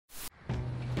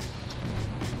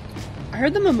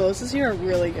heard the mimosas here are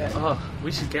really good. Oh,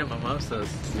 we should get mimosas.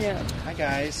 Yeah. Hi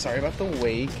guys, sorry about the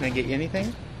wait. Can I get you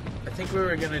anything? I think we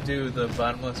were gonna do the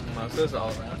bottomless mimosas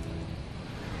all around.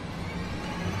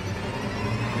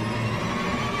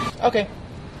 Okay.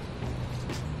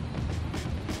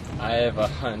 I have a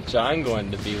hunch I'm going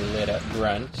to be lit at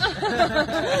brunch.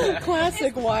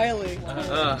 Classic Wiley.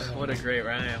 Ugh, what a great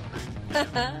rhyme.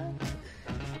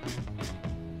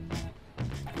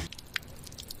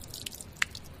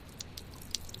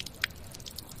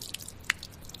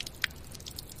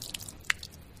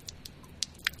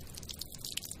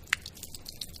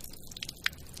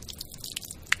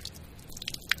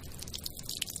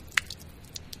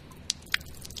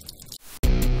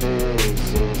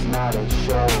 Not a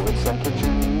show, it's like a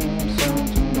dream, so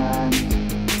tonight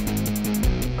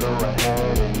go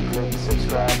ahead and click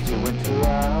subscribe to Into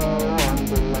Our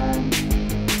Wonderland.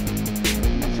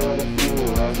 Enjoy the view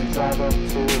as we drive up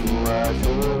to our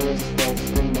tourist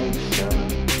destination.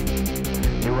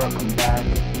 You're welcome back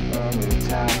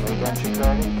anytime, we got your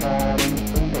credit card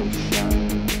information.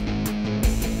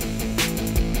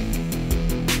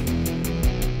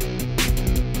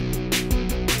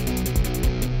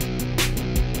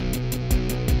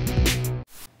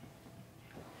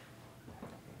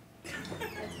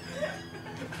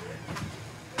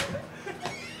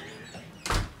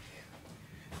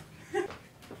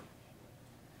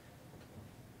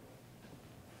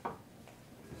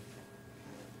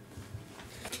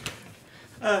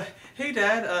 Hey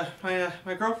Dad,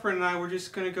 my girlfriend and I were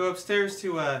just gonna go upstairs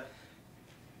to,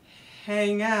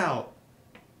 hang out.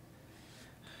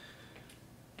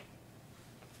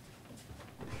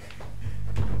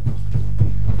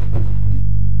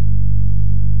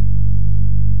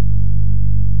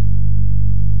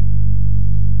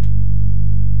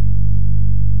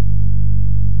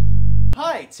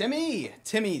 Hi, Timmy!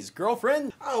 Timmy's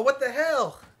girlfriend. Oh, what the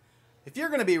hell? If you're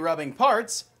gonna be rubbing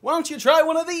parts, why don't you try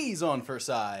one of these on for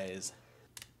size?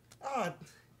 Oh,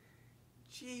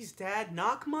 geez, Dad,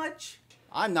 knock much?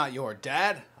 I'm not your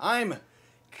dad. I'm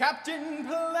Captain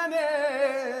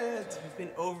Planet! I've been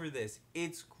over this.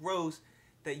 It's gross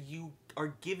that you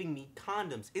are giving me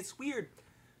condoms. It's weird,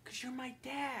 because you're my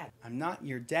dad. I'm not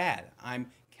your dad.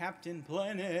 I'm Captain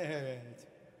Planet.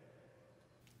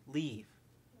 Leave.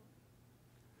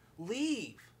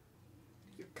 Leave.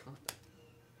 Your condom.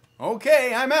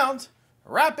 Okay, I'm out.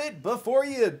 Wrap it before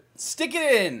you stick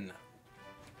it in.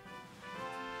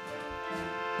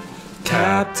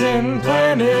 Captain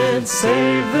Planet,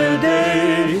 save the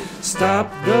day. Stop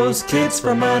those kids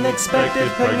from unexpected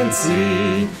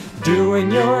pregnancy. Doing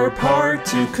your part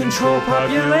to control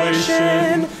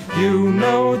population. You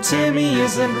know Timmy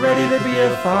isn't ready to be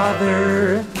a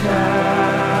father. Captain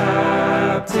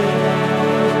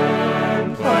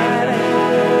Planet.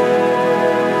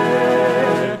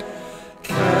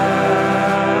 Captain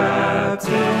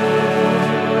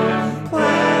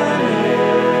Planet.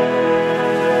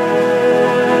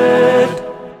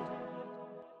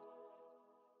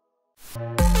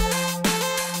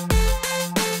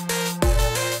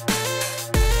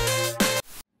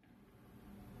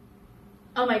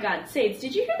 Oh my god, Sades,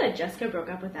 did you hear that Jessica broke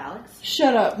up with Alex?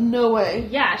 Shut up. No way.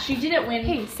 Yeah, she did it when...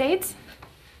 Hey, Sades?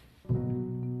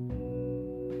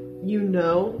 You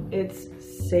know, it's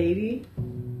Sadie.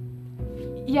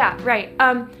 Yeah, right.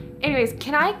 Anyways,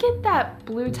 can I get that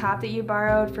blue top that you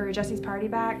borrowed for Jesse's party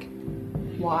back?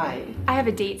 Why? I have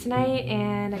a date tonight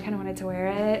and I kind of wanted to wear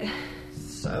it.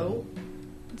 So?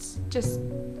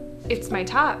 It's my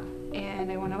top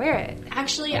and I want to wear it.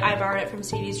 Actually, I borrowed it from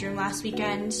Sadie's room last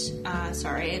weekend.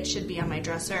 Sorry, it should be on my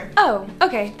dresser. Oh,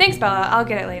 okay. Thanks, Bella. I'll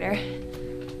get it later.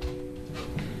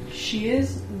 She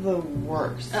is the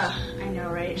worst. Ugh, I know,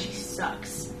 right? She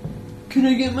sucks. Can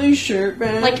I get my shirt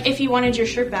back? Like, if you wanted your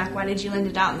shirt back, why did you lend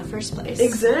it out in the first place?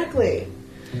 Exactly.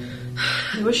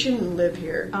 I wish you didn't live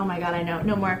here. Oh my god, I know.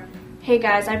 No more. Hey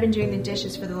guys, I've been doing the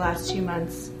dishes for the last 2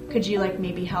 months. Could you, like,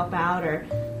 maybe help out? Or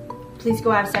please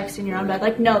go have sex in your own bed.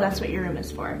 Like, no, that's what your room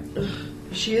is for.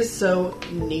 She is so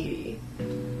needy.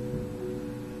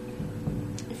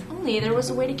 If only there was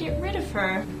a way to get rid of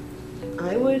her.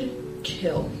 I would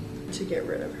kill to get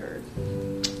rid of her.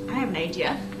 I have an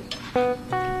idea.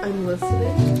 I'm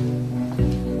listening.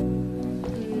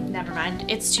 Never mind.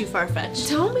 It's too far-fetched.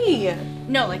 Tell me.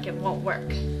 No, like, it won't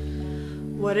work.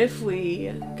 What if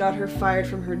we got her fired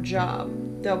from her job?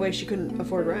 That way she couldn't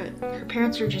afford rent. Her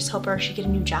parents would just help her she get a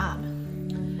new job.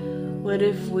 What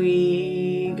if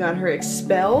we got her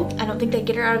expelled? I don't think they'd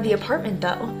get her out of the apartment,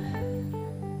 though.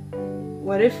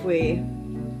 What if we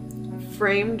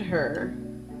framed her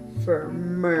for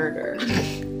murder?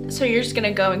 So you're just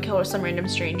gonna go and kill some random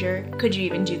stranger? Could you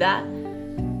even do that?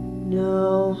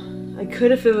 No. I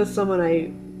could if it was someone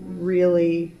I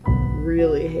really,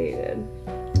 really hated.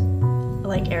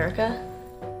 Like Erica?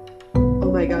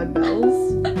 Oh my god,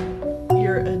 Bells.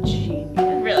 You're a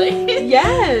genius. Really?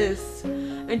 Yes!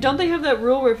 And don't they have that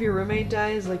rule where if your roommate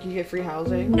dies, like, you get free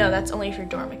housing? No, that's only if your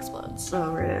dorm explodes.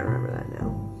 Oh, right, I remember that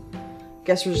now.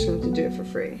 Guess we're just gonna have to do it for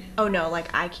free. Oh no,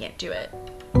 like, I can't do it.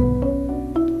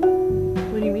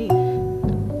 What do you mean?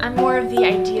 I'm more of the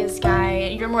ideas guy.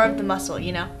 You're more of the muscle,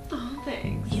 you know? Oh,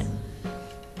 thanks. Yeah.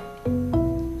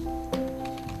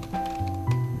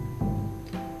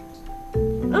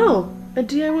 Oh, a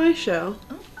DIY show.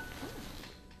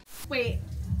 Wait.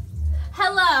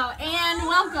 Hello and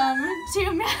welcome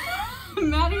to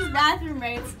Maddie's Bathroom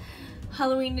Rates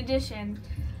Halloween edition.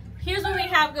 Here's what we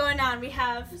have going on. We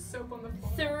have soap on the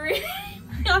floor. We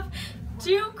have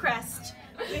 2 Crest.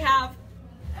 We have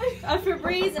a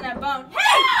Febreze and a Bone. Hey!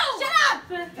 Shut up!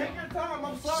 Take your time,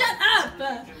 I'm sorry. Shut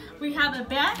up! We have a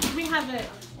bath. We have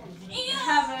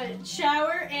a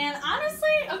shower, and honestly,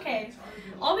 okay,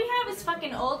 all we have is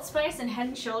fucking Old Spice and Head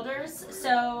and Shoulders.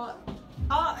 So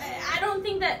I don't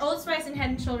think that Old Spice and Head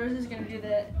and Shoulders is gonna do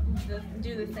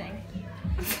the thing.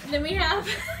 Then we have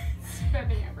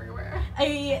scrubbing everywhere.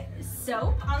 A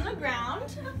soap on the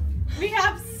ground. We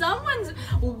have someone's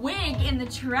wig in the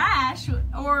trash.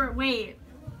 Or wait,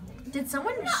 did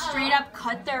someone straight up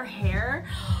cut their hair?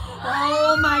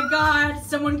 Oh my god,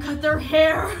 someone cut their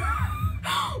hair.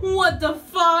 What the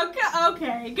fuck?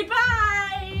 Okay,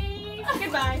 goodbye.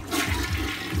 Goodbye.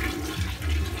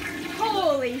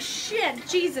 Holy shit,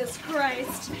 Jesus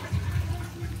Christ.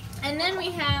 And then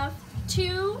we have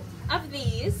 2 of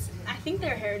these. I think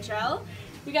they're hair gel.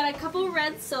 We got a couple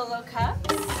red Solo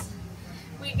cups.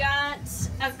 We got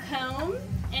a comb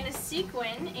and a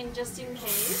sequin in just in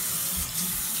case.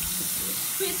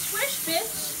 Swish, swish,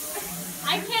 bitch.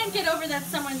 I can't get over that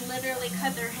someone literally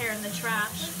cut their hair in the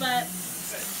trash, but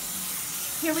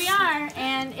here we are,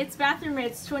 and it's Bathroom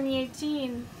Rates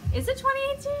 2018. Is it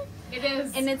 2018? It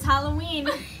is. And it's Halloween.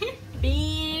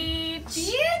 Beach.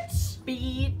 Beach?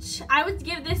 Beach. I would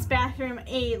give this bathroom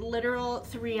a literal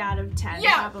 3 out of 10.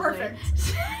 Yeah, probably. perfect.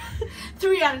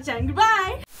 3 out of 10.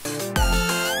 Goodbye.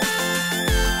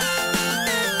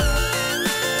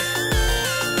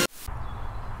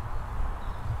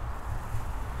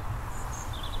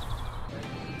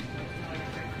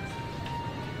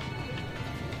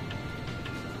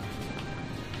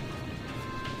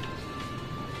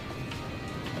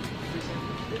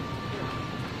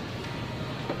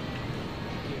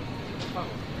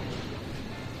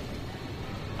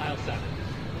 Aisle 7.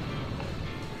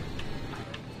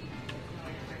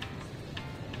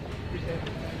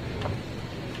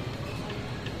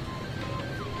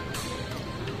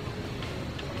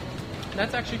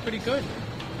 That's actually pretty good.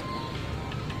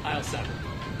 Aisle 7.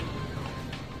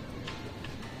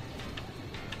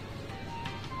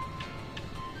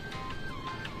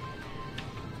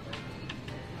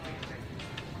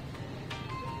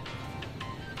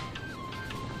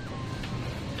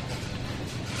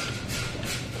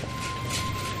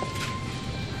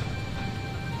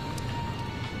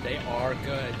 They are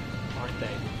good, aren't they?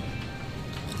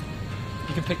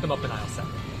 You can pick them up in aisle 7.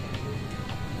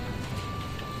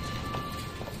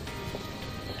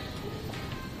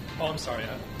 Oh, I'm sorry.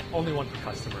 Only one per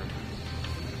customer.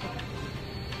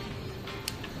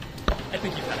 I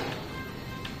think you've had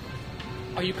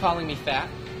it. Are you calling me fat?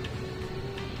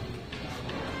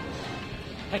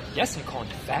 Heck yes, I'm calling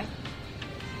you fat.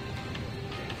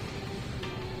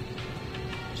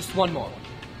 Just one more.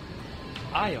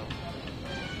 Aisle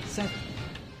 7.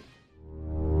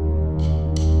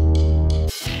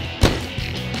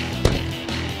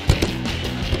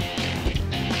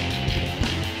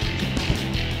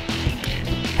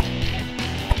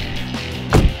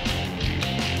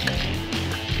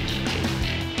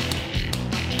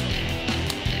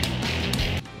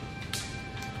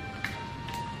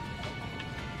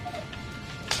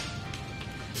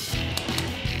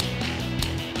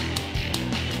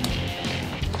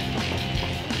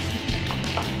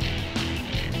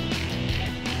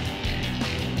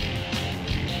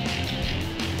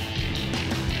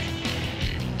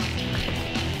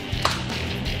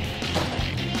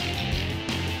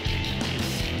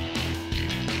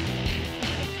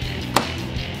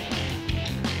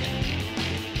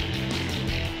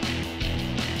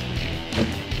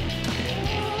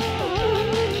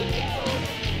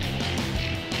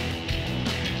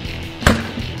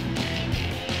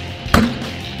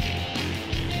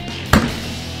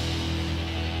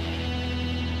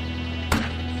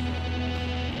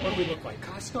 What do we look like,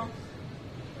 Costco?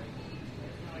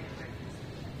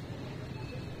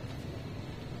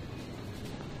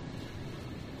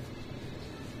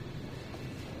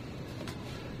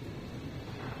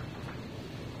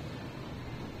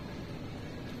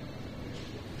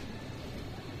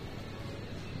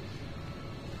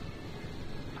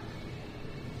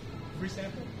 free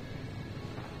sample?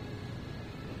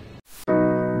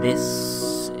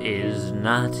 This is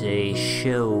not a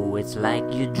show, it's like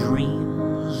your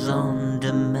dreams on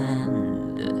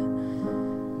demand.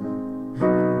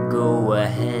 Go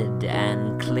ahead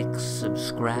and click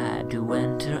subscribe to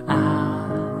enter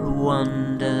our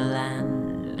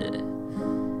wonderland.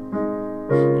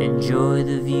 Enjoy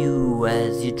the view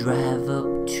as you drive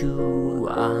up to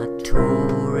our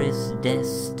tourist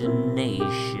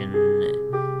destination.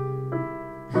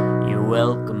 You're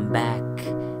welcome back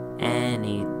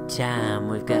anytime.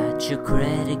 We've got your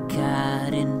credit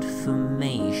card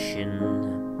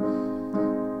information.